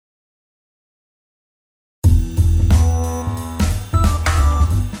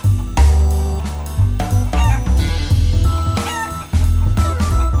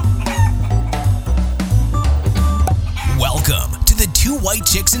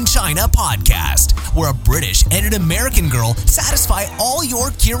in China podcast, where a British and an American girl satisfy all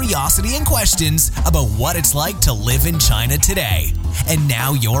your curiosity and questions about what it's like to live in China today. And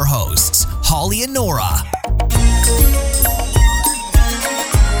now your hosts, Holly and Nora.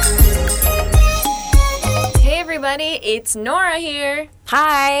 Hey everybody, it's Nora here.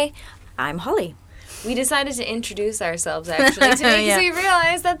 Hi, I'm Holly. We decided to introduce ourselves actually today because we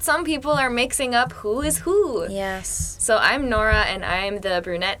realized that some people are mixing up who is who. Yes. So I'm Nora and I'm the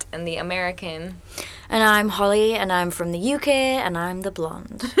brunette and the American. And I'm Holly and I'm from the UK and I'm the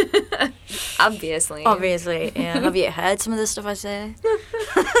blonde. Obviously. Obviously, yeah. Have you heard some of the stuff I say?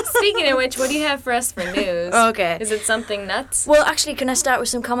 Speaking of which, what do you have for us for news? Okay. Is it something nuts? Well, actually, can I start with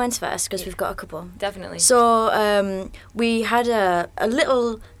some comments first? Because we've got a couple. Definitely. So, we had a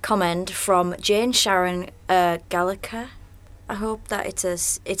little comment from Jane Sharon Gallagher. I hope that it's a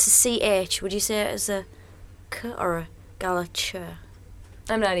CH. Would you say it as a K or a Gallagher?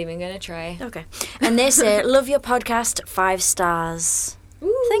 I'm not even going to try. Okay. And they say, love your podcast, 5 stars.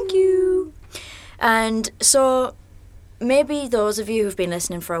 Ooh. Thank you. And so maybe those of you who've been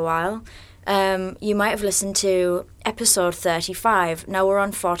listening for a while, you might have listened to episode 35. Now we're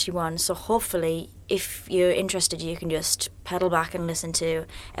on 41, so hopefully if you're interested, you can just pedal back and listen to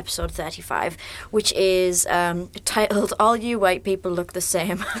episode 35, which is titled, All You White People Look the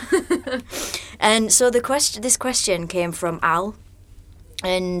Same. And so this question came from Al.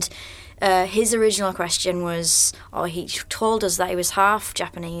 And his original question was, he told us that he was half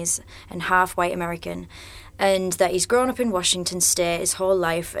Japanese and half white American, and that he's grown up in Washington State his whole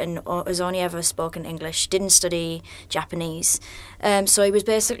life and has only ever spoken English, didn't study Japanese. So he was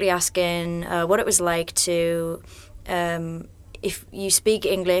basically asking what it was like to, if you speak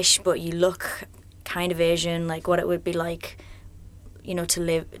English but you look kind of Asian, like what it would be like, you know, to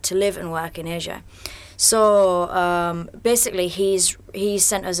live and work in Asia. So basically, he's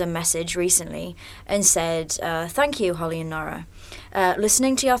sent us a message recently and said, "Thank you, Holly and Nora.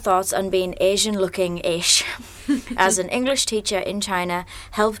 Listening to your thoughts on being Asian-looking-ish as an English teacher in China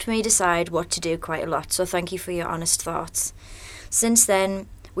helped me decide what to do quite a lot. So thank you for your honest thoughts. Since then,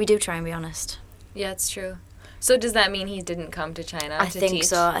 we do try and be honest." Yeah, it's true. So does that mean he didn't come to China to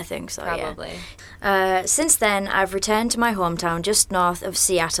teach? I think so, Probably. Yeah. Since then, I've returned to my hometown just north of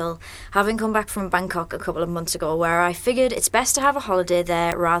Seattle, having come back from Bangkok a couple of months ago, where I figured it's best to have a holiday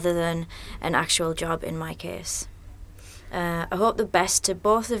there rather than an actual job in my case. I hope the best to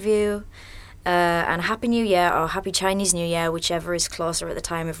both of you, and Happy New Year or Happy Chinese New Year, whichever is closer at the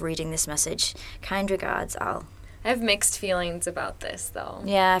time of reading this message. Kind regards, Al. I have mixed feelings about this, though.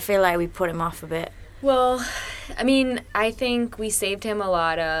 Yeah, I feel like we put him off a bit. Well, I mean, I think we saved him a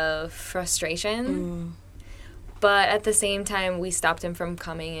lot of frustration, but at the same time, we stopped him from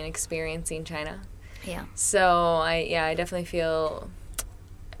coming and experiencing China. Yeah. So, I definitely feel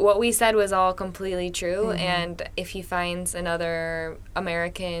what we said was all completely true, and if he finds another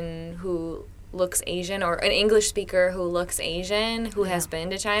American who looks Asian, or an English speaker who looks Asian, who has been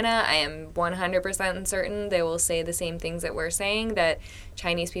to China, I am 100% certain they will say the same things that we're saying, that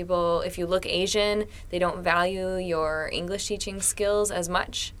Chinese people, if you look Asian, they don't value your English teaching skills as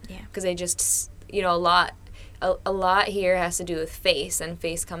much. Yeah. Because they just, you know, a lot here has to do with face, and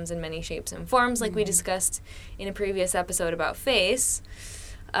face comes in many shapes and forms, like we discussed in a previous episode about face.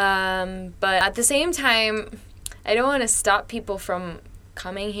 But at the same time, I don't want to stop people from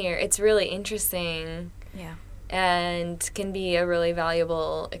coming here. It's really interesting, and can be a really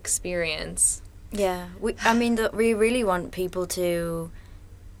valuable experience. Yeah, we really want people to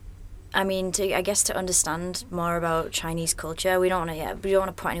understand more about Chinese culture. We don't want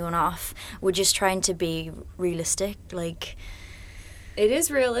to put anyone off. We're just trying to be realistic. Like, it is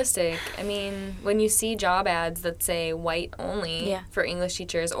realistic. I mean, when you see job ads that say white only for English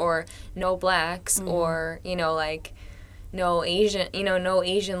teachers, or no blacks, or, you know, like, no Asian, you know, no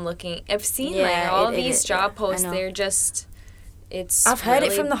Asian looking. I've seen all these job posts. They're just, I've heard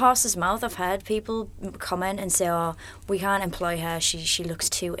it from the horse's mouth. I've heard people comment and say, "Oh, we can't employ her. She looks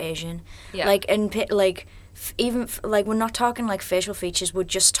too Asian." Yeah. Like, and like, even like, we're not talking like facial features. We're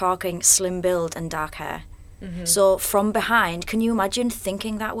just talking slim build and dark hair. Mm-hmm. So from behind, can you imagine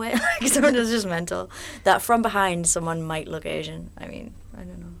thinking that way? Like, someone is just mental. That from behind, someone might look Asian. I mean, I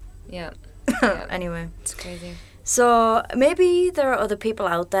don't know. Yeah. Anyway, it's crazy. So maybe there are other people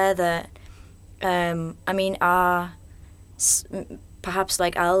out there that, are perhaps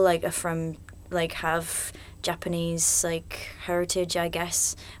like Al, like are from, like, have Japanese, like, heritage, I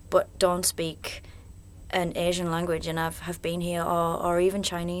guess, but don't speak an Asian language and have been here, or even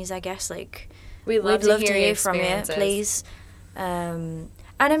Chinese, I guess. Like, we'd love to hear from you, please. And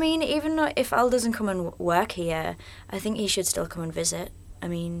I mean, even if Al doesn't come and work here, I think he should still come and visit. I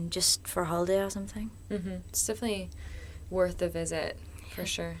mean, just for a holiday or something. It's definitely worth a visit, for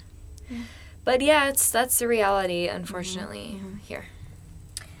sure. Yeah. But yeah, that's the reality, unfortunately, here.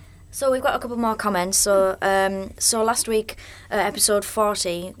 So we've got a couple more comments. So last week, episode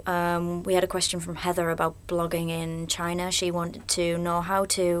 40, we had a question from Heather about blogging in China. She wanted to know how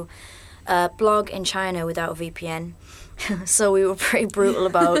to blog in China without a VPN. So we were pretty brutal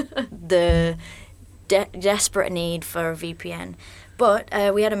about the desperate need for a VPN. But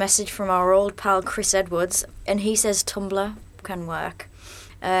we had a message from our old pal Chris Edwards, and he says Tumblr can work.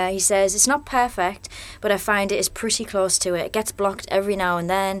 He says, it's not perfect, but I find it is pretty close to it. It gets blocked every now and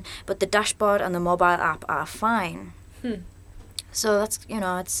then, but the dashboard and the mobile app are fine. So that's,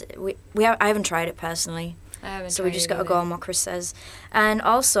 I haven't tried it personally. I haven't So tried we just it got to either. go on what Chris says. And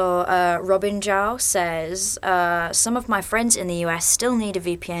also, Robin Zhao says, some of my friends in the US still need a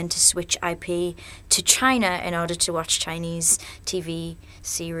VPN to switch IP to China in order to watch Chinese TV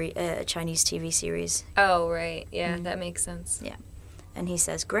series. Oh, right. Yeah, that makes sense. Yeah. And he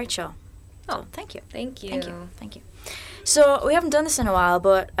says, great show. Oh, So, thank you. Thank you. Thank you. So we haven't done this in a while,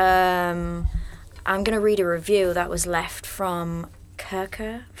 but I'm going to read a review that was left from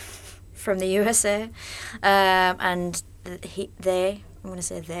Kirker from the USA. And they, I'm going to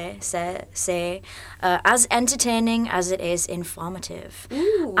say they, say as entertaining as it is informative.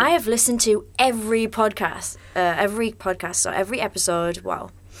 Ooh. I have listened to every podcast, so every episode,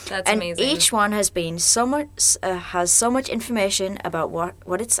 wow. That's And amazing. each one has been has so much information about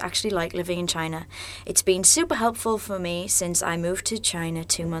what it's actually like living in China. It's been super helpful for me since I moved to China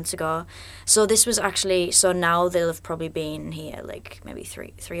 2 months ago. So this was actually, so now they'll have probably been here like maybe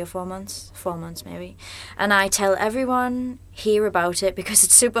three or 4 months, 4 months maybe. And I tell everyone here about it because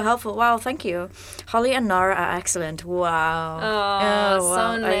it's super helpful. Wow, thank you. Holly and Nora are excellent. Wow. Oh,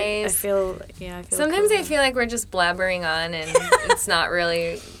 so nice. I feel Sometimes cool. I feel like we're just blabbering on and it's not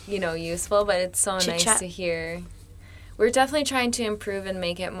really, useful, but it's so Chit-chat. nice to hear. We're definitely trying to improve and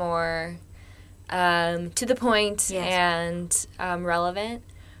make it more to the point Yes. and relevant,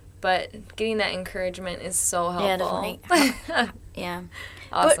 but getting that encouragement is so helpful. Yeah, definitely. Yeah.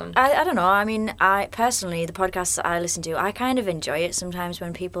 Awesome. But I don't know. I mean, I personally, the podcasts that I listen to, I kind of enjoy it sometimes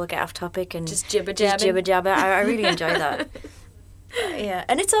when people get off topic and Just jibber-jabbing. I really enjoy that. Yeah.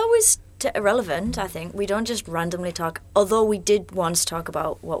 And it's always relevant, I think. We don't just randomly talk, although we did once talk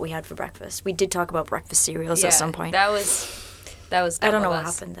about what we had for breakfast. We did talk about breakfast cereals at some point. That was I don't know what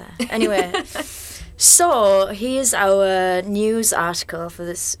us. happened there. Anyway, so here's our news article for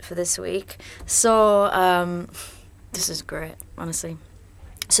this week. So this is great, honestly.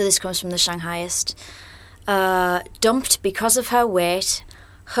 So this comes from the Shanghaiist. Dumped because of her weight,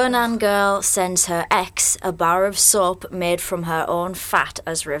 Henan girl sends her ex a bar of soap made from her own fat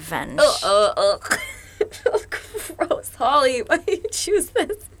as revenge. Gross, Holly. Why did you choose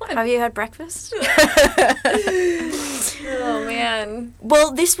this one? Have you had breakfast? Oh man.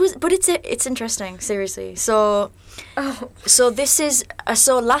 Well, it's interesting, seriously. So this is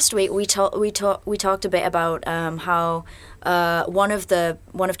so last week we talked a bit about how one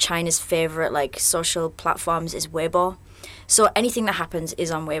of China's favorite like social platforms is Weibo. So anything that happens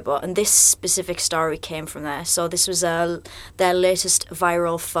is on Weibo, and this specific story came from there. So this was their latest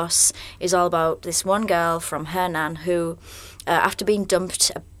viral fuss is all about this one girl from Henan who, after being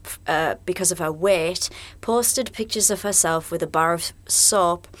dumped because of her weight, posted pictures of herself with a bar of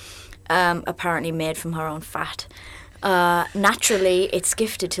soap, apparently made from her own fat. Naturally, it's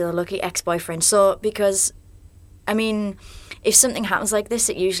gifted to the lucky ex-boyfriend. So because, I mean, if something happens like this,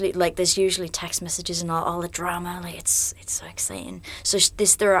 there's usually text messages and all the drama. Like it's so exciting. So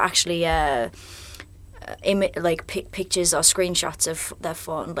there are actually pictures or screenshots of their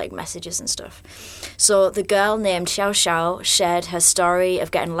phone, like messages and stuff. So the girl named Xiao Xiao shared her story of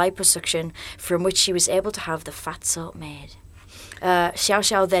getting liposuction, from which she was able to have the fat soap made. Xiao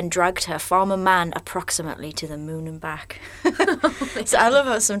Xiao then dragged her former man approximately to the moon and back. So I love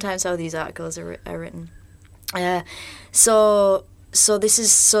how these articles are written. So this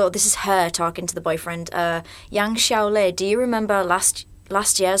is her talking to the boyfriend. Yang Xiaolei, do you remember last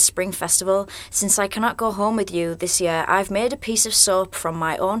year's spring festival? Since I cannot go home with you this year, I've made a piece of soap from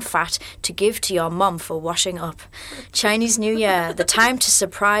my own fat to give to your mum for washing up. Chinese New Year, the time to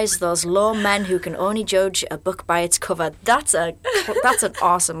surprise those low men who can only judge a book by its cover. That's an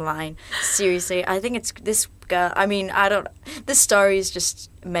awesome line. Seriously, I think it's this girl. I mean, this story is just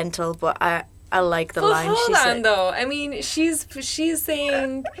mental, but I like the line she said. Hold on, though. I mean, she's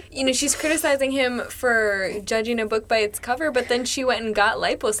saying, she's criticizing him for judging a book by its cover, but then she went and got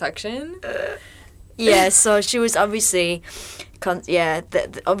liposuction. Yeah, so she was obviously,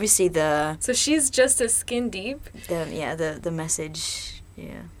 obviously So she's just as skin deep. the message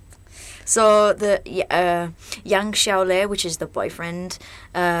Yeah. So the Yang Xiaolei, which is the boyfriend,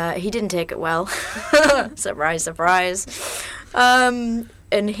 he didn't take it well. Surprise, surprise.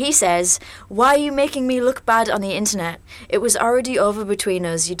 And he says, "Why are you making me look bad on the internet? It was already over between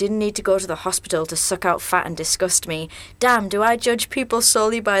us. You didn't need to go to the hospital to suck out fat and disgust me. Damn, do I judge people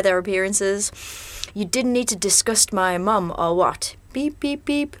solely by their appearances? You didn't need to disgust my mum or what? Beep, beep,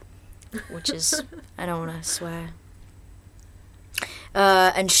 beep." Which is, I don't want to swear.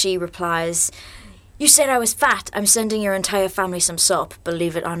 And she replies, "You said I was fat. I'm sending your entire family some soap,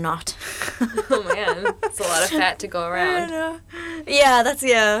 believe it or not." Oh man, it's a lot of fat to go around. I know. Yeah,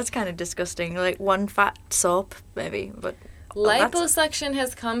 that's kind of disgusting. Like one fat soap, maybe. But liposuction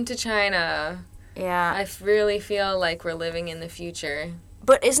has come to China. Yeah, I really feel like we're living in the future.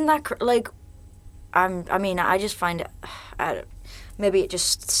 But isn't that I mean, I just find it. Maybe it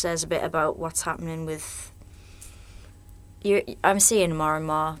just says a bit about what's happening with. I'm seeing more and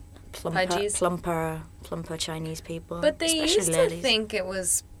more plumper Chinese people. But they used to ladies. think it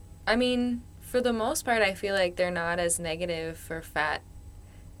was. I mean, for the most part, I feel like they're not as negative for fat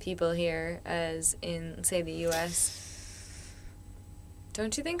people here as in, say, the U.S.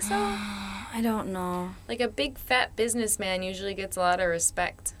 Don't you think so? I don't know. Like a big fat businessman usually gets a lot of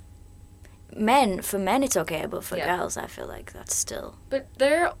respect. For men it's okay, but for girls I feel like that's still. But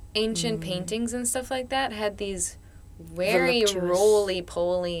their ancient paintings and stuff like that had these very voluptuous.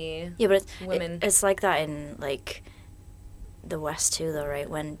 roly-poly women. It's like that in like the West too, though, right?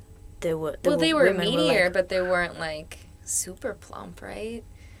 When they were meatier, but they weren't like super plump, right?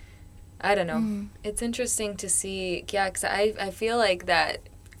 I don't know. It's interesting to see. Yeah, because I feel like that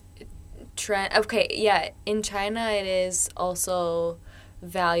trend. Okay, yeah, in China it is also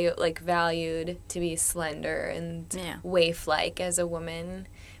valued to be slender and waif-like as a woman.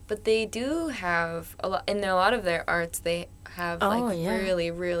 But they do have a lot, in a lot of their arts, they have really,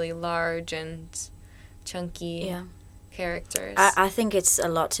 really large and chunky characters. I think it's a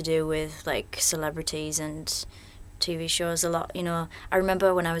lot to do with like celebrities and TV shows. A lot, I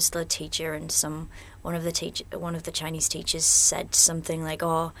remember when I was still a teacher, and one of the Chinese teachers said something like,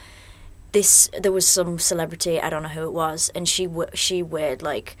 "Oh, there was some celebrity, I don't know who it was, and she weighed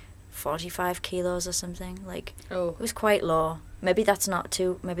like 45 kilos or something. Like, it was quite low. Maybe that's not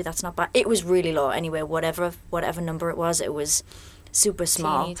bad. It was really low anyway. Whatever number it was super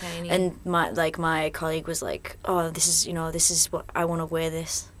small. Teeny tiny. And my colleague was like, "Oh, this is what I want to wear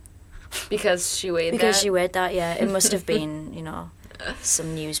this." Because she weighed that, yeah. It must have been,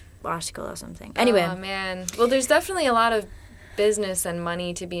 some news article or something. Anyway. Oh, man. Well, there's definitely a lot of business and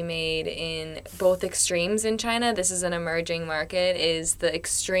money to be made in both extremes in China. This is an emerging market, is the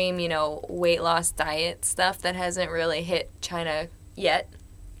extreme, weight loss diet stuff that hasn't really hit China yet.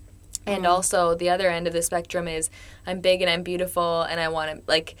 And also the other end of the spectrum is I'm big and I'm beautiful and I want to,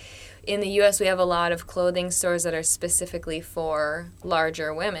 like, in the U.S. we have a lot of clothing stores that are specifically for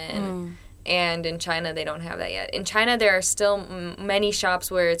larger women. And in China they don't have that yet. In China there are still many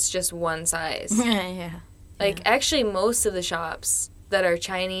shops where it's just one size. Yeah. Actually, most of the shops that are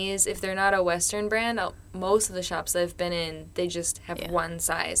Chinese, if they're not a Western brand, most of the shops that I've been in, they just have one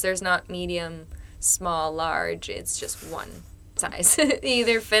size. There's not medium, small, large. It's just one size. You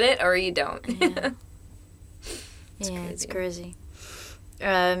either fit it or you don't. It's crazy.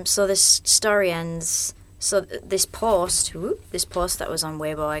 So this story ends. So this post that was on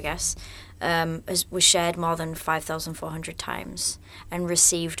Weibo, I guess, was shared more than 5,400 times and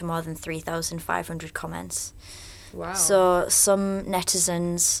received more than 3,500 comments. Wow. So some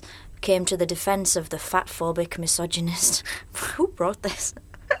netizens came to the defense of the fat-phobic misogynist. Who wrote this?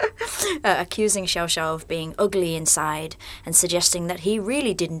 Accusing Xiao Xiao of being ugly inside and suggesting that he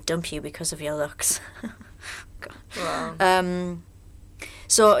really didn't dump you because of your looks. Wow.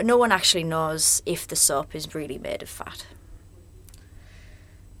 So no one actually knows if the soap is really made of fat.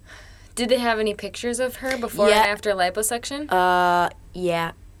 Did they have any pictures of her before and after liposuction?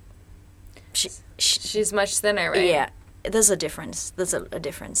 Yeah. She's much thinner, right? Yeah. There's a difference.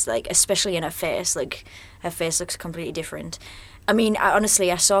 Difference, like, especially in her face. Like, her face looks completely different. I mean, I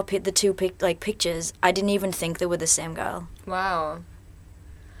saw the two pictures. I didn't even think they were the same girl. Wow.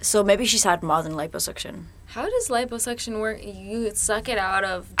 So maybe she's had more than liposuction. How does liposuction work? You suck it out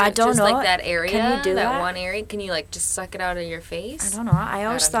of just like that area? Can you do that? One area? Can you just suck it out of your face? I don't know. I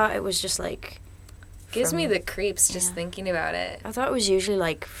always thought it was just like... Gives me the creeps just thinking about it. I thought it was usually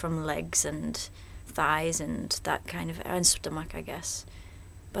like from legs and thighs and that kind of... and stomach, I guess.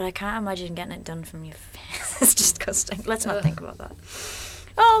 But I can't imagine getting it done from your face. It's disgusting. Let's not think about that.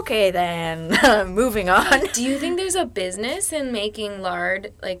 Okay, then. Moving on. Do you think there's a business in making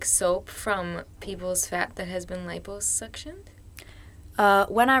lard, like soap, from people's fat that has been liposuctioned?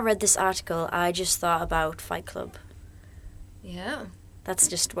 When I read this article, I just thought about Fight Club. Yeah. That's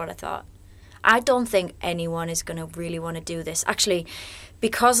just what I thought. I don't think anyone is going to really want to do this. Actually,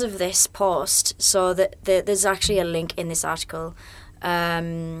 because of this post, so there's actually a link in this article,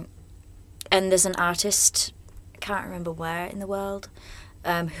 and there's an artist, I can't remember where in the world,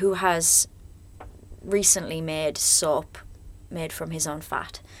 who has recently made soap made from his own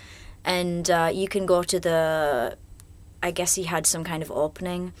fat. And you can go to I guess he had some kind of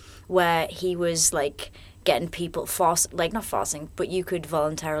opening where he was like getting people not forcing, but you could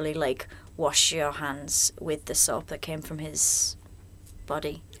voluntarily like wash your hands with the soap that came from his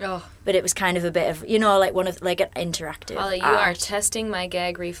body. Oh. But it was kind of a bit of, like one of like an interactive. Holly, you are testing my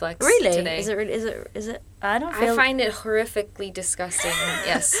gag reflex really? Today. Is it? I don't I find it horrifically disgusting.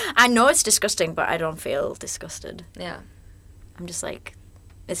 Yes. I know it's disgusting, but I don't feel disgusted. Yeah. I'm just like,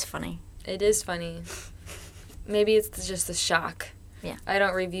 it's funny. It is funny. Maybe it's just the shock. Yeah. I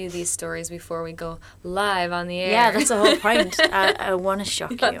don't review these stories before we go live on the air. Yeah, that's the whole point. I want to shock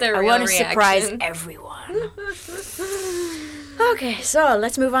you. I want to surprise everyone. Okay, so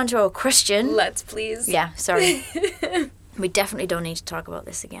let's move on to our question. Let's, please. Yeah, sorry. We definitely don't need to talk about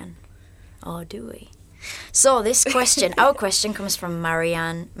this again. Or do we? So this question, our question comes from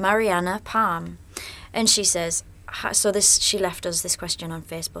Mariana Palm. And she says, she left us this question on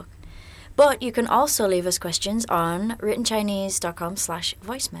Facebook. But you can also leave us questions on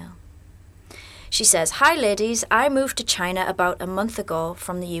writtenchinese.com/voicemail. She says, "Hi ladies, I moved to China about a month ago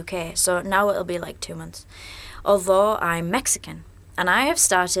from the UK, so now it'll be like 2 months. Although I'm Mexican, and I have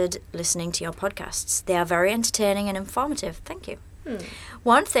started listening to your podcasts. They are very entertaining and informative. Thank you.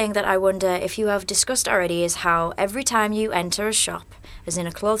 One thing that I wonder if you have discussed already is how every time you enter a shop, as in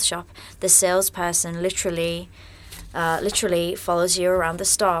a clothes shop, the salesperson literally follows you around the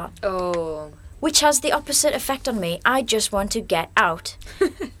store. Oh. Which has the opposite effect on me. I just want to get out.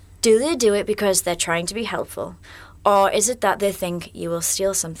 Do they do it because they're trying to be helpful? Or is it that they think you will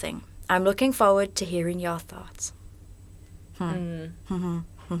steal something? I'm looking forward to hearing your thoughts."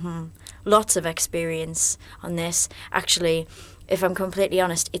 Lots of experience on this. Actually, if I'm completely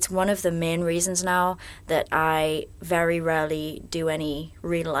honest, it's one of the main reasons now that I very rarely do any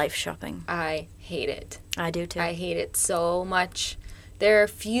real-life shopping. I hate it. I do too. I hate it so much. There are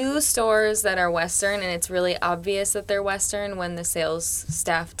few stores that are Western, and it's really obvious that they're Western when the sales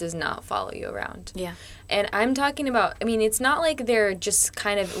staff does not follow you around. Yeah. And I'm talking about, it's not like they're just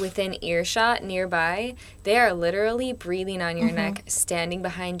kind of within earshot nearby. They are literally breathing on your neck, standing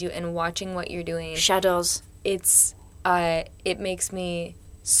behind you, and watching what you're doing. Shadows. It makes me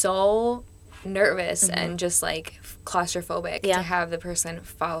so nervous and just like claustrophobic to have the person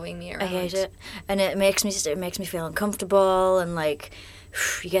following me around. I hate it, and it makes me feel uncomfortable, and like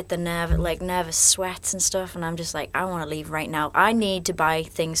you get the nervous sweats and stuff, and I'm just like, I want to leave right now. I need to buy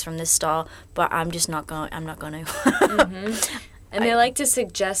things from this store, but I'm not going to. And they like to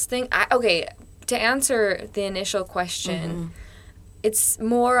suggest things. Okay, to answer the initial question, it's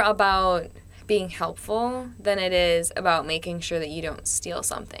more about being helpful than it is about making sure that you don't steal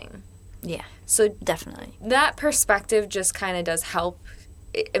something. Yeah. So definitely. That perspective just kind of does help.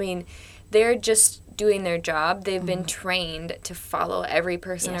 They're just doing their job. They've been trained to follow every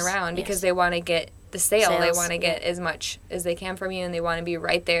person around because they want to get the sale. They want to get as much as they can from you, and they want to be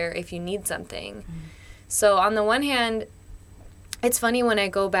right there if you need something. So on the one hand, it's funny when I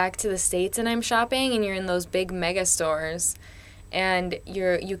go back to the States and I'm shopping and you're in those big mega stores and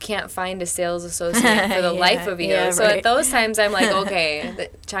you can't find a sales associate for the life of you. Yeah, so right. at those times I'm like, okay,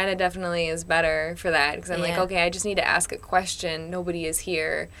 China definitely is better for that because I'm like, okay, I just need to ask a question. Nobody is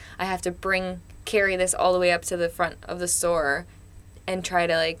here. I have to carry this all the way up to the front of the store and try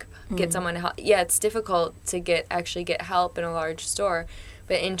to get someone to help. Yeah, it's difficult to actually get help in a large store,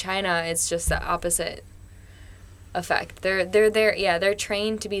 but in China it's just the opposite effect. They're there. Yeah, they're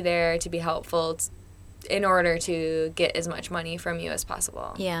trained to be there to be helpful in order to get as much money from you as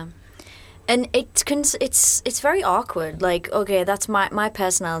possible. Yeah. And it's very awkward. Like, okay, that's my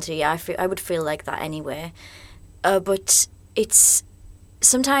personality. I would feel like that anyway. But it's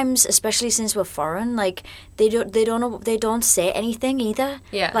sometimes, especially since we're foreign, like they don't say anything either.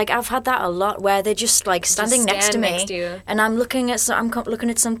 Yeah. Like I've had that a lot where they're just like standing next to me, and I'm looking at looking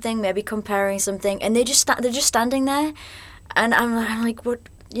at something, maybe comparing something, and they're just standing there, and I'm like, what,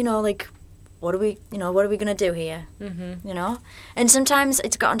 what are we gonna do here? And sometimes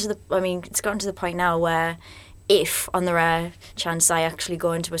it's gotten to the point now where, if on the rare chance I actually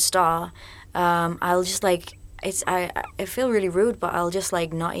go into a store, I'll just like I feel really rude, but I'll just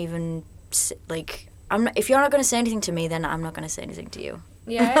like not even if you're not gonna say anything to me, then I'm not gonna say anything to you.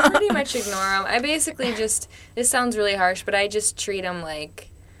 Yeah, I pretty much ignore them. I basically just, this sounds really harsh, but I just treat them like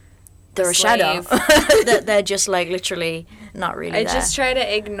they're a shadow. That they're just like literally not really I there. just try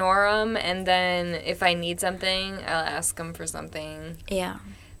to ignore them, and then if I need something, I'll ask them for something. Yeah.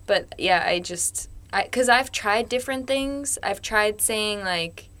 But yeah, because I've tried different things. I've tried saying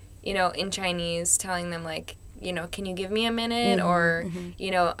like, you know, in Chinese, telling them like, you know, can you give me a minute? Or,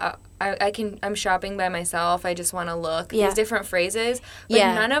 you know, I'm shopping by myself. I just want to look. Yeah. These different phrases. But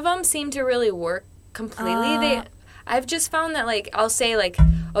none of them seem to really work completely. I've just found that like, I'll say like,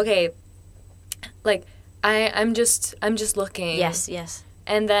 okay, like, I'm just looking. Yes.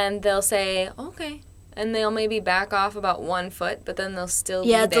 And then they'll say, okay. And they'll maybe back off about 1 foot, but then they'll still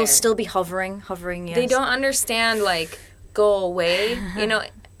be there. Yeah, they'll still be hovering, yes. They don't understand, like, go away. You know,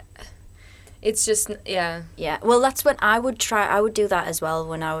 it's just, yeah. Yeah, well, that's what I would try. I would do that as well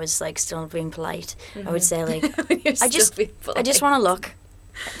when I was, like, still being polite. I would say, like, I just want to look.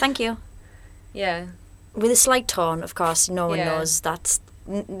 Thank you. Yeah. With a slight tone, of course. No one knows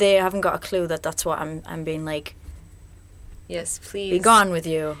they haven't got a clue that that's what I'm being like. Yes, please. Be gone with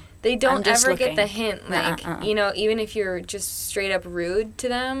you. They don't ever get the hint. Like, you know, even if you're just straight up rude to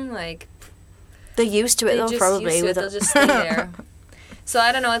them, like... They're used to it, though, probably. They'll just stay there. So,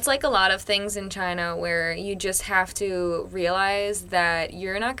 I don't know. It's like a lot of things in China where you just have to realize that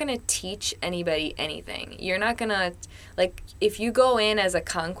you're not going to teach anybody anything. You're not going to... Like, if you go in as a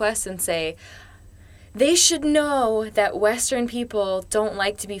conquest and say... They should know that Western people don't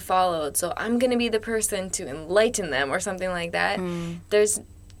like to be followed, so I'm going to be the person to enlighten them or something like that.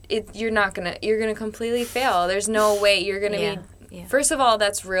 You're going to completely fail. There's no way you're going to be... Yeah. First of all,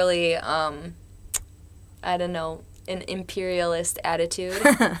 that's really, I don't know, an imperialist attitude.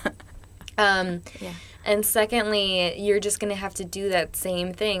 And secondly, you're just going to have to do that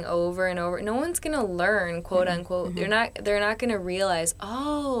same thing over and over. No one's going to learn, quote unquote. They're not going to realize,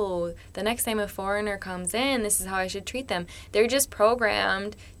 oh, the next time a foreigner comes in, this is how I should treat them. They're just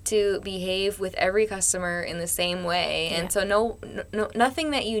programmed to behave with every customer in the same way. Yeah. And so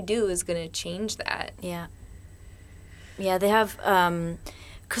nothing that you do is going to change that. Yeah. Yeah, they have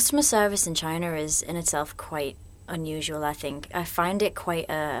customer service in China is in itself quite unusual, I think. I find it quite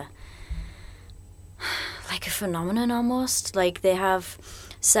like a phenomenon almost. Like they have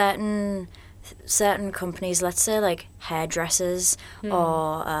certain companies, let's say like hairdressers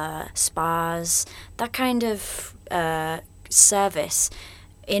or spas, that kind of service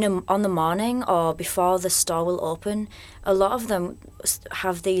on the morning or before the store will open. A lot of them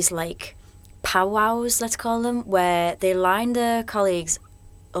have these like powwows, let's call them, where they line the colleagues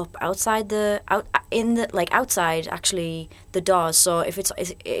up outside outside actually the doors. So if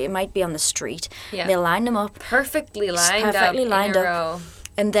it might be on the street, they line them up perfectly lined up in a row.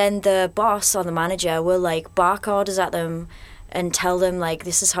 And then the boss or the manager will like bark orders at them and tell them like,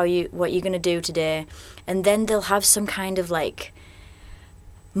 this is what you're gonna do today. And then they'll have some kind of like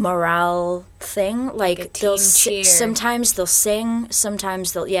morale thing, like they'll sometimes they'll sing,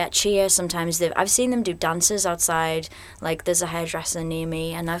 sometimes they'll cheer, sometimes I've seen them do dances outside, like there's a hairdresser near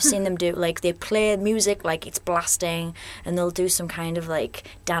me and I've seen them do like they play music like it's blasting and they'll do some kind of like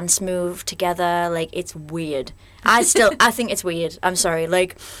dance move together. Like it's weird. I think it's weird. I'm sorry.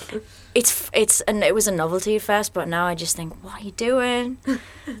 Like and it was a novelty at first, but now I just think, what are you doing?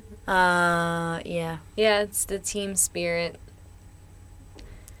 Yeah, it's the team spirit.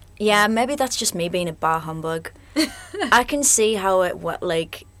 Yeah, maybe that's just me being a bar humbug. I can see how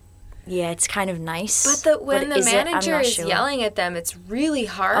it's kind of nice. But when the manager is yelling at them, it's really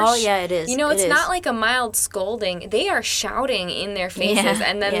harsh. Oh, yeah, it is. You know, it's not like a mild scolding. They are shouting in their faces,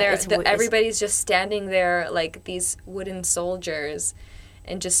 and then everybody's just standing there like these wooden soldiers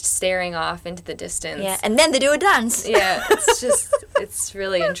and just staring off into the distance. Yeah, and then they do a dance. Yeah, it's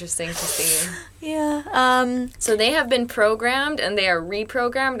really interesting to see. Yeah. So they have been programmed and they are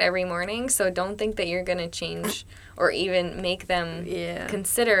reprogrammed every morning, so don't think that you're going to change or even make them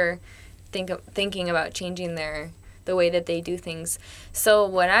consider thinking about changing the way that they do things. So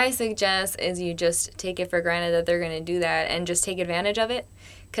what I suggest is you just take it for granted that they're going to do that and just take advantage of it.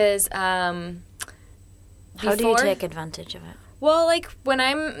 Because how do you take advantage of it? Well, like when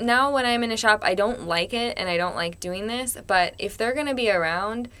I'm in a shop, I don't like it and I don't like doing this. But if they're going to be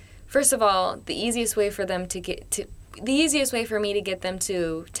around, first of all, the easiest way for me to get them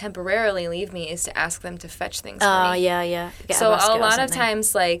to temporarily leave me is to ask them to fetch things for me. Oh, yeah. So a lot of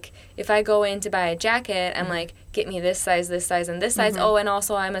times, like, if I go in to buy a jacket, I'm like, get me this size, and this size. Oh, and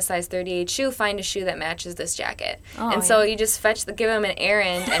also I'm a size 38 shoe. Find a shoe that matches this jacket. Oh, and so you just give them an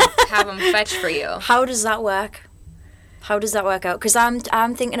errand and have them fetch for you. How does that work? How does that work out? Because I'm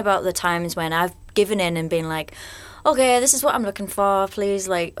thinking about the times when I've giving in and being like, okay, this is what I'm looking for. Please,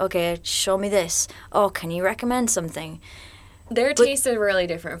 like, okay, show me this. Oh, can you recommend something? Their tastes are really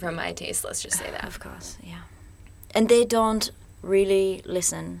different from my taste, let's just say that. Of course, yeah. And they don't really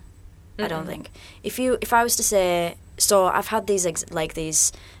listen, I don't think. If I was to say, so I've had these,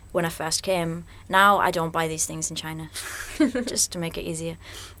 these when I first came. Now I don't buy these things in China, just to make it easier.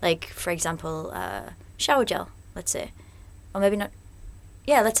 Like, for example, shower gel, let's say. Or maybe not.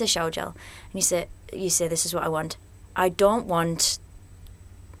 Yeah, let's say shower gel. And you say, this is what I want. I don't want,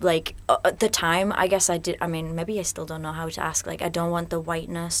 like, at the time, I guess I did, I mean, maybe I still don't know how to ask. Like, I don't want the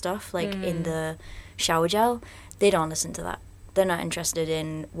whitener stuff, like, in the shower gel. They don't listen to that. They're not interested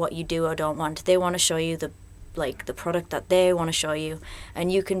in what you do or don't want. They want to show you the product that they want to show you.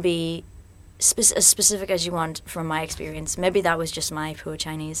 And you can be as specific as you want from my experience. Maybe that was just my poor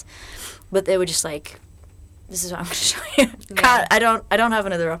Chinese. But they were just like, this is what I'm going to show you. Yeah. I don't have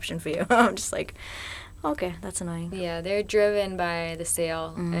another option for you. I'm just like, okay, that's annoying. Yeah, they're driven by the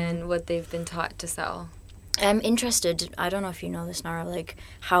sale and what they've been taught to sell. I'm interested, I don't know if you know this, Nara, like,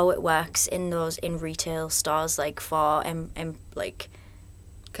 how it works in retail stores, like, for, like...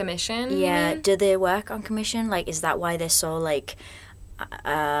 Commission? Yeah, do they work on commission? Like, is that why they're so, like,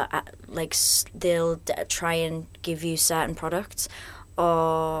 they'll try and give you certain products?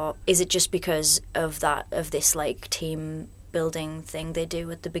 Or is it just because of this, like, team building thing they do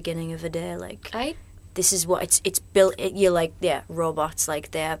at the beginning of a day? Like, this is what it's built, you're like, yeah, robots,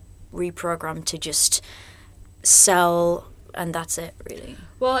 like, they're reprogrammed to just sell, and that's it, really.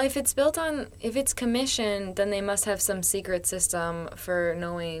 Well, if it's commission, then they must have some secret system for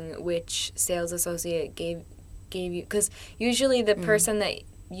knowing which sales associate gave you, because usually the person that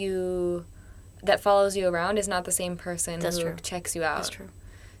follows you around is not the same person who checks you out. That's true.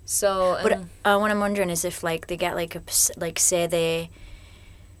 So, but what I'm wondering is if, like, they get, like, say they...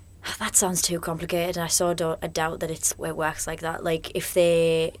 That sounds too complicated. I I doubt that it works like that. Like, if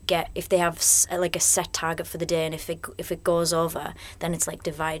they have like a set target for the day, and if it goes over, then it's like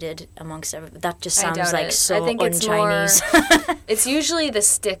divided amongst everybody. That just sounds like so un-Chinese. It's usually the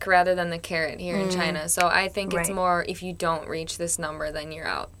stick rather than the carrot here in China. So I think it's more, if you don't reach this number, then you're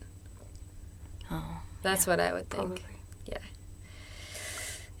out. Oh, that's what I would think. Probably.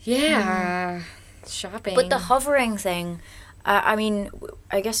 Yeah. Shopping. But the hovering thing. I mean,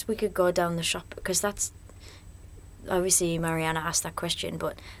 I guess we could go down the shop, because that's... Obviously, Mariana asked that question,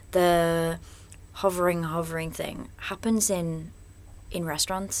 but the hovering thing happens in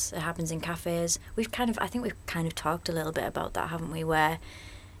restaurants. It happens in cafes. I think we've kind of talked a little bit about that, haven't we? Where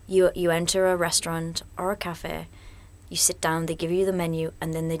you enter a restaurant or a cafe, you sit down, they give you the menu,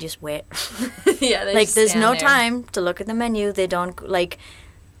 and then they just wait. Yeah, they like, just there's stand no there. time to look at the menu. They don't, like...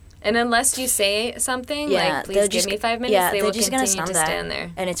 And unless you say something, like, please give me 5 minutes, they will continue to stand there.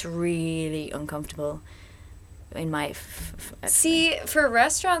 And it's really uncomfortable in my... See, for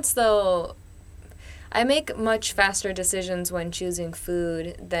restaurants, though, I make much faster decisions when choosing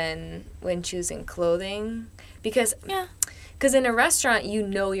food than when choosing clothing. Because in a restaurant, you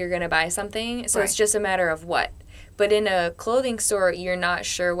know you're going to buy something, so it's just a matter of what. But in a clothing store, you're not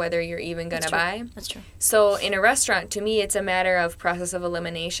sure whether you're even going to buy. That's true. So in a restaurant, to me, it's a matter of process of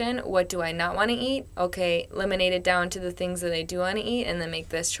elimination. What do I not want to eat? Okay, eliminate it down to the things that I do want to eat, and then make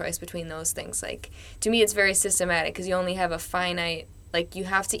this choice between those things. Like, to me, it's very systematic, because you only have a finite, like, you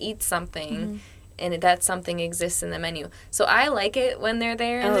have to eat something, and that something exists in the menu. So I like it when they're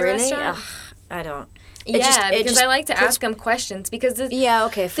there in the restaurant. I don't. Because I like to ask them questions, because the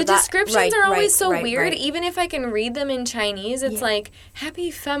descriptions are always so weird. Even if I can read them in Chinese, it's like,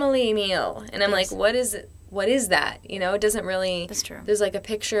 happy family meal. And I'm like, what is it? What is that? You know, it doesn't really... That's true. There's like a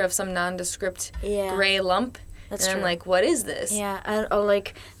picture of some nondescript gray lump. That's and true. I'm like, what is this? Yeah, or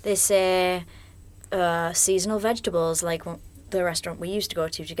like they say seasonal vegetables, like the restaurant we used to go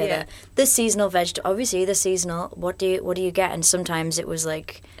to together. Yeah. The seasonal obviously the seasonal, what do you get? And sometimes it was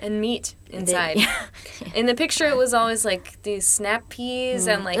like... And meat inside. In the picture, it was always like these snap peas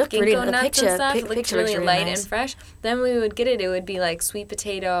and like ginkgo nuts and stuff. It looked really light and fresh. Then we would get it would be like sweet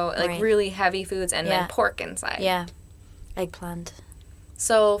potato, like really heavy foods, and then pork inside. Yeah, eggplant.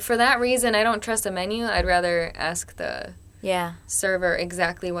 So for that reason, I don't trust a menu. I'd rather ask the server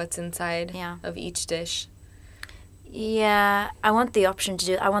exactly what's inside of each dish. Yeah, I want the option to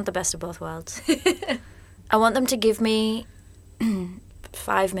do... I want the best of both worlds. I want them to give me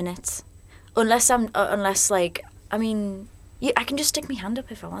 5 minutes. Unless, like... I mean, I can just stick my hand up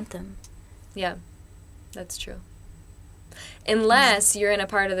if I want them. Yeah, that's true. Unless you're in a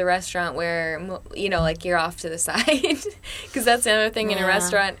part of the restaurant where, you know, like, you're off to the side. Because that's the other thing in a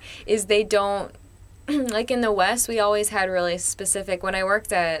restaurant, is they don't... like in the West, we always had really specific, when I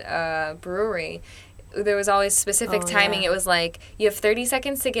worked at a brewery, there was always specific timing. Yeah. It was like, you have 30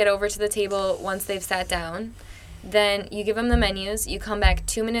 seconds to get over to the table once they've sat down. Then you give them the menus. You come back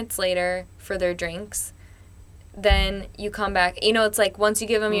 2 minutes later for their drinks. Then you come back. You know, it's like once you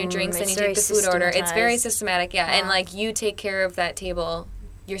give them your drinks and you take the food order, it's very systematic, yeah. And like you take care of that table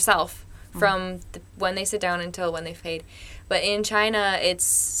yourself from when they sit down until when they've paid. But in China,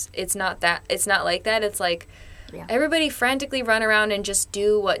 it's not that. It's not like that. It's like everybody frantically run around and just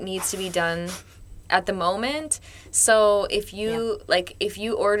do what needs to be done at the moment. So if you if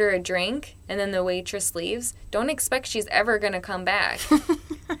you order a drink and then the waitress leaves, don't expect she's ever going to come back.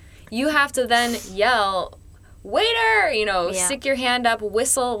 You have to then yell, "Waiter!" You know, stick your hand up,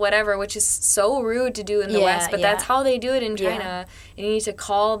 whistle, whatever, which is so rude to do in the West, but that's how they do it in China. And you need to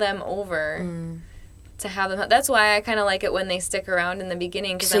call them over to have them. That's why I kind of like it when they stick around in the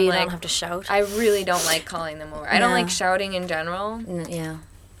beginning, because I'm you like, don't have to shout. I really don't like calling them over. I don't like shouting in general. Yeah.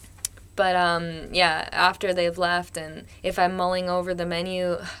 But, after they've left, and if I'm mulling over the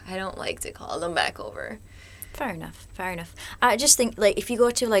menu, I don't like to call them back over. Fair enough. I just think, like, if you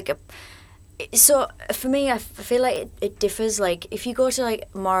go to, like, so, for me, I feel like it differs. Like, if you go to,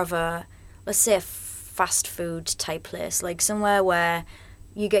 like, more of a, let's say, a fast food type place, like, somewhere where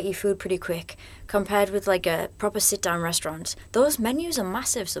you get your food pretty quick, compared with, like, a proper sit-down restaurant, those menus are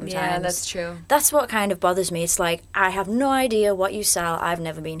massive sometimes. Yeah, that's true. That's what kind of bothers me. It's like, I have no idea what you sell. I've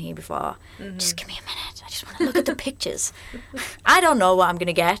never been here before. Just give me a minute. I just want to look at the pictures. I don't know what I'm going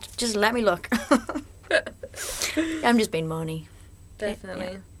to get. Just let me look. I'm just being moany. Definitely.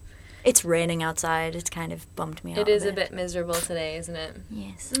 Yeah. It's raining outside. It's kind of bummed me out. It is a bit miserable today, isn't it?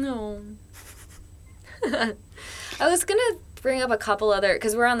 Yes. No. I was going to bring up a couple other,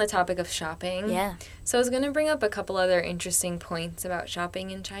 because we're on the topic of shopping. Yeah. So I was going to bring up a couple other interesting points about shopping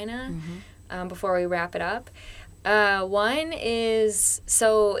in China before we wrap it up. One is,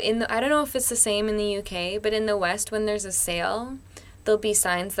 so I don't know if it's the same in the UK, but in the West, when there's a sale, there'll be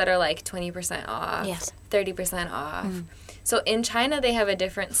signs that are like 20% off, 30% off. So in China, they have a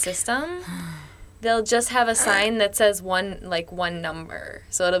different system. They'll just have a sign that says one number.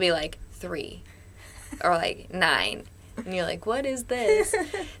 So it'll be like 3 or like 9. And you're like, what is this?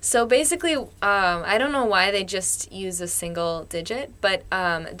 So basically, I don't know why they just use a single digit, but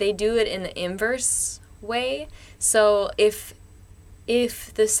they do it in the inverse way. So if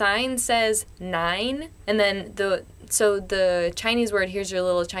the sign says 9, and then the Chinese word, here's your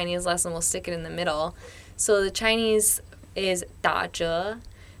little Chinese lesson, we'll stick it in the middle. So the Chinese is 打折.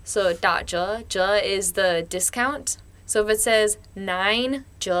 So 打折, 折 is the discount. So if it says 9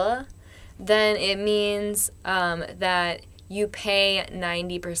折, then it means that you pay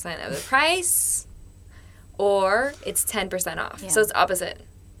 90% of the price, or it's 10% off. Yeah. So it's opposite.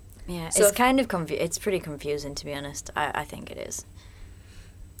 Yeah, so it's kind of it's pretty confusing, to be honest. I think it is.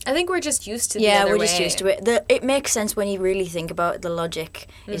 I think we're just used to the other way. Yeah, we're just used to it. It makes sense when you really think about it. The logic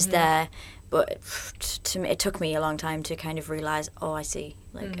is there, but to me, it took me a long time to kind of realize, I see.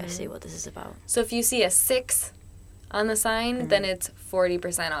 I see what this is about. So if you see a 6 on the sign, then it's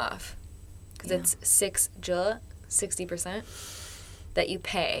 40% off. Because it's 6 zhe, 60%, that you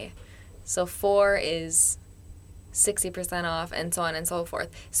pay. So 4 is 60% off, and so on and so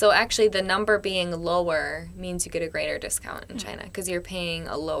forth. So actually, the number being lower means you get a greater discount in China, because you're paying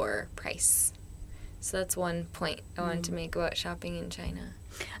a lower price. So that's one point I wanted to make about shopping in China.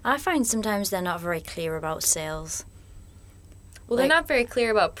 I find sometimes they're not very clear about sales. Well, they're not very clear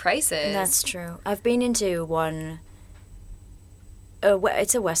about prices. That's true. I've been into one...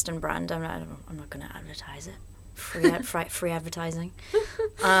 it's a Western brand. I'm not going to advertise it. Free advertising.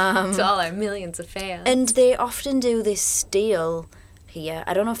 To all our millions of fans. And they often do this deal here.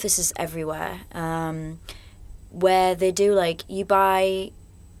 I don't know if this is everywhere. Where they do you buy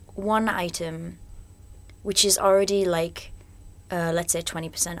one item, which is already let's say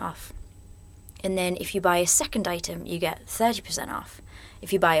 20% off. And then if you buy a second item, you get 30% off.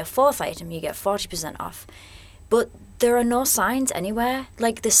 If you buy a fourth item, you get 40% off. But there are no signs anywhere.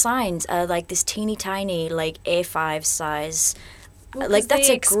 The signs are this teeny tiny, A5 size. Well, that's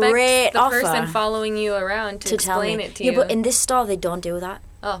a great offer. The person following you around to explain it to you. Yeah, but in this store, they don't do that.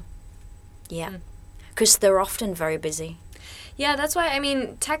 Oh. Yeah. Because they're often very busy. Yeah, that's why,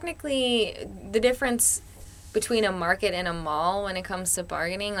 technically, the difference between a market and a mall when it comes to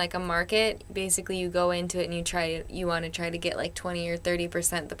bargaining, a market, basically you go into it and you want to try to get 20 or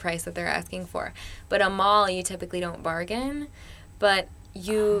 30% the price that they're asking for. But a mall, you typically don't bargain, but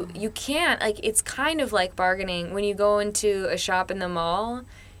you can't, it's kind of like bargaining. When you go into a shop in the mall,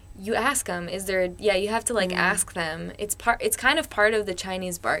 you ask them, you have to ask them. It's kind of part of the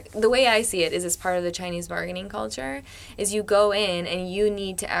Chinese the way I see it is it's part of the Chinese bargaining culture is you go in and you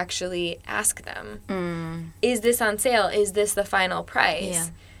need to actually ask them, is this on sale? Is this the final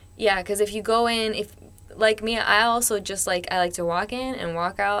price? Yeah, because if you go in, like me, I also just I like to walk in and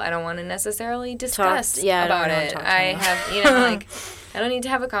walk out. I don't want to necessarily discuss about it. I have, I don't need to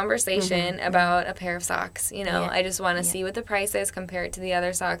have a conversation about a pair of socks, I just want to see what the price is, compare it to the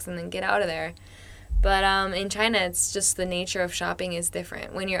other socks, and then get out of there. But in China, it's just the nature of shopping is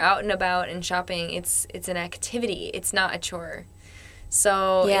different. When you're out and about and shopping, it's an activity. It's not a chore.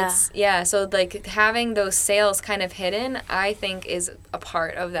 So so having those sales kind of hidden, I think is a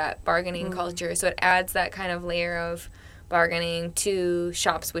part of that bargaining culture. So it adds that kind of layer of bargaining to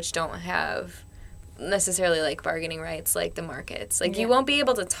shops which don't have necessarily bargaining rights like the markets. You won't be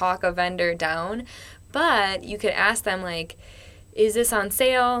able to talk a vendor down, but you could ask them is this on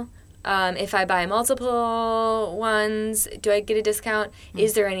sale? If I buy multiple ones, do I get a discount?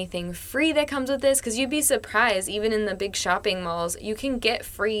 Is there anything free that comes with this? Because you'd be surprised, even in the big shopping malls, you can get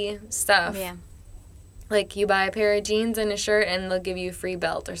free stuff. Yeah. You buy a pair of jeans and a shirt and they'll give you a free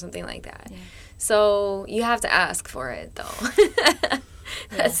belt or something like that. Yeah. So you have to ask for it, though.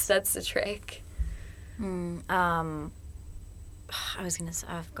 That's the trick. I was gonna say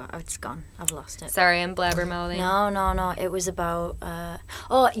it's gone. I've lost it. Sorry, I'm blabbermouthing. No. It was about.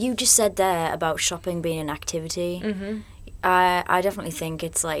 You just said there about shopping being an activity. Mm-hmm. I definitely think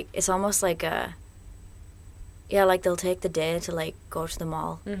it's almost like a. Yeah, they'll take the day to go to the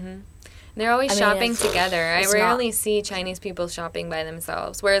mall. Mm-hmm. They're always shopping together. I rarely see Chinese people shopping by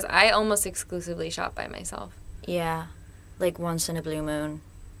themselves, whereas I almost exclusively shop by myself. Yeah, once in a blue moon.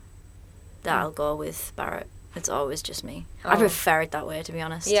 I'll go with Barrett. It's always just me. Oh. I prefer it that way, to be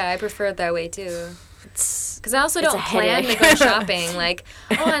honest. Yeah, I prefer it that way, too. Because I also don't plan to go shopping.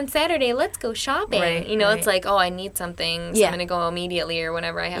 On Saturday, let's go shopping. Right, it's I need something, so I'm going to go immediately or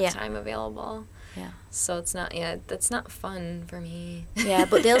whenever I have time available. Yeah. So it's not, that's not fun for me. Yeah,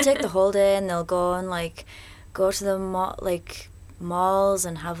 but they'll take the whole day and they'll go and, go to the mall, malls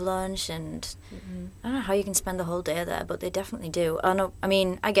and have lunch, and I don't know how you can spend the whole day there, but they definitely do.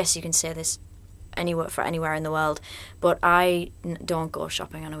 I guess you can say this anywhere in the world, but I don't go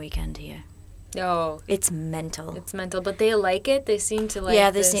shopping on a weekend here. No, it's mental. It's mental, but they like it. They seem to like.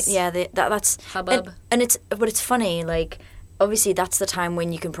 That's hubbub. And it's funny. Obviously, that's the time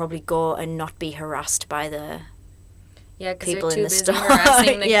when you can probably go and not be harassed by the. Yeah, because you're too busy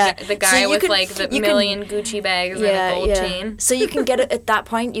harassing the guy with the million Gucci bags and a gold chain. So you can at that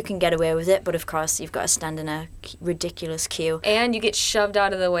point, you can get away with it, but of course you've got to stand in a ridiculous queue. And you get shoved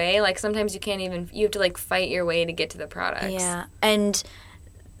out of the way. Sometimes you have to fight your way to get to the products. Yeah, and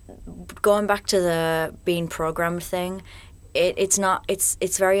going back to the being programmed thing, it's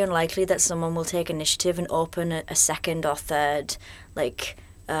very unlikely that someone will take initiative and open a second or third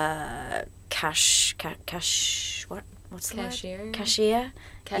cash what? What's the word? Cashier?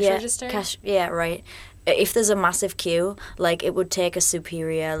 Cash register? Right. If there's a massive queue, it would take a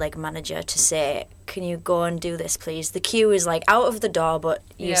superior, manager to say, can you go and do this, please? The queue is, out of the door, but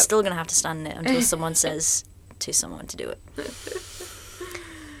you're still going to have to stand in it until someone says to someone to do it.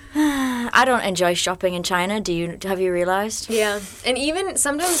 I don't enjoy shopping in China. Have you realized? Yeah. And even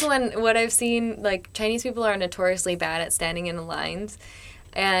sometimes what I've seen, Chinese people are notoriously bad at standing in lines.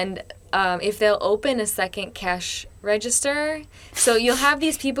 And if they'll open a second cash register, so you'll have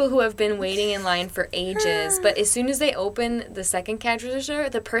these people who have been waiting in line for ages, but as soon as they open the second cash register,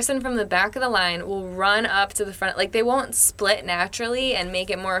 the person from the back of the line will run up to the front. They won't split naturally and make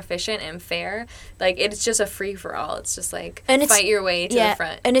it more efficient and fair. It's just a free-for-all. It's just fight your way to the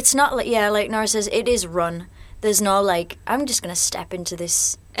front. And it's not like Nora says, it is run. There's no I'm just going to step into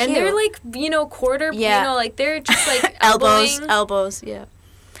this queue. And they're quarter, they're just elbows, yeah.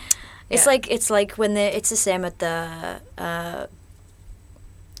 It's when it's the same at the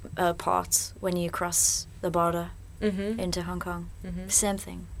ports when you cross the border into Hong Kong. Mm-hmm. Same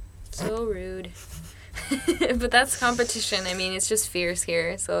thing. So rude. But that's competition. It's just fierce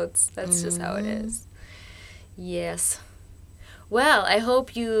here, so that's just how it is. Yes. Well, I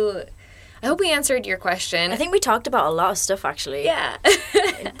hope we answered your question. I think we talked about a lot of stuff, actually. Yeah.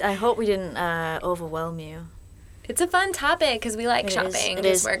 I hope we didn't overwhelm you. It's a fun topic because we like shopping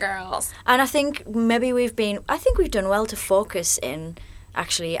because we're girls. And I think maybe we've done well to focus in,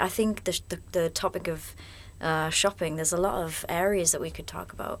 actually. I think the topic of shopping, there's a lot of areas that we could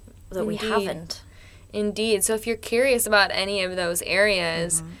talk about that we haven't. Indeed. So if you're curious about any of those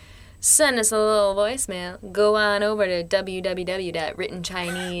areas, send us a little voicemail. Go on over to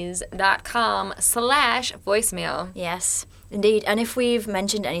www.writtenchinese.com/voicemail. Yes. Indeed. And if we've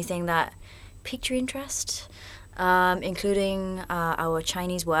mentioned anything that piqued your interest, including our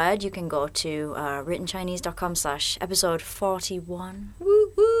Chinese word, you can go to writtenchinese.com/episode 41.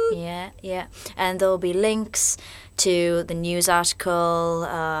 Woo woo. Yeah. And there'll be links to the news article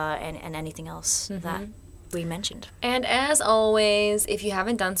and anything else that we mentioned. And as always, if you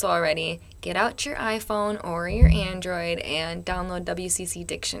haven't done so already, get out your iPhone or your Android and download WCC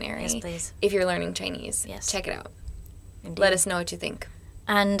Dictionary. Yes, please. If you're learning Chinese. Yes. Check it out. Indeed. Let us know what you think.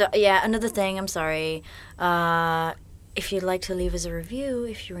 And another thing, I'm sorry. If you'd like to leave us a review,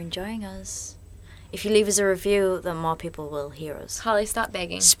 if you're enjoying us, if you leave us a review, then more people will hear us. Holly, stop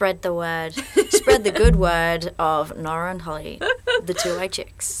begging. Spread the word. Spread the good word of Nora and Holly, the two white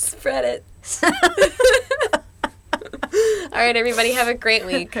chicks. Spread it. All right, everybody, have a great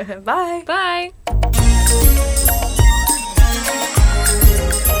week. Bye. Bye.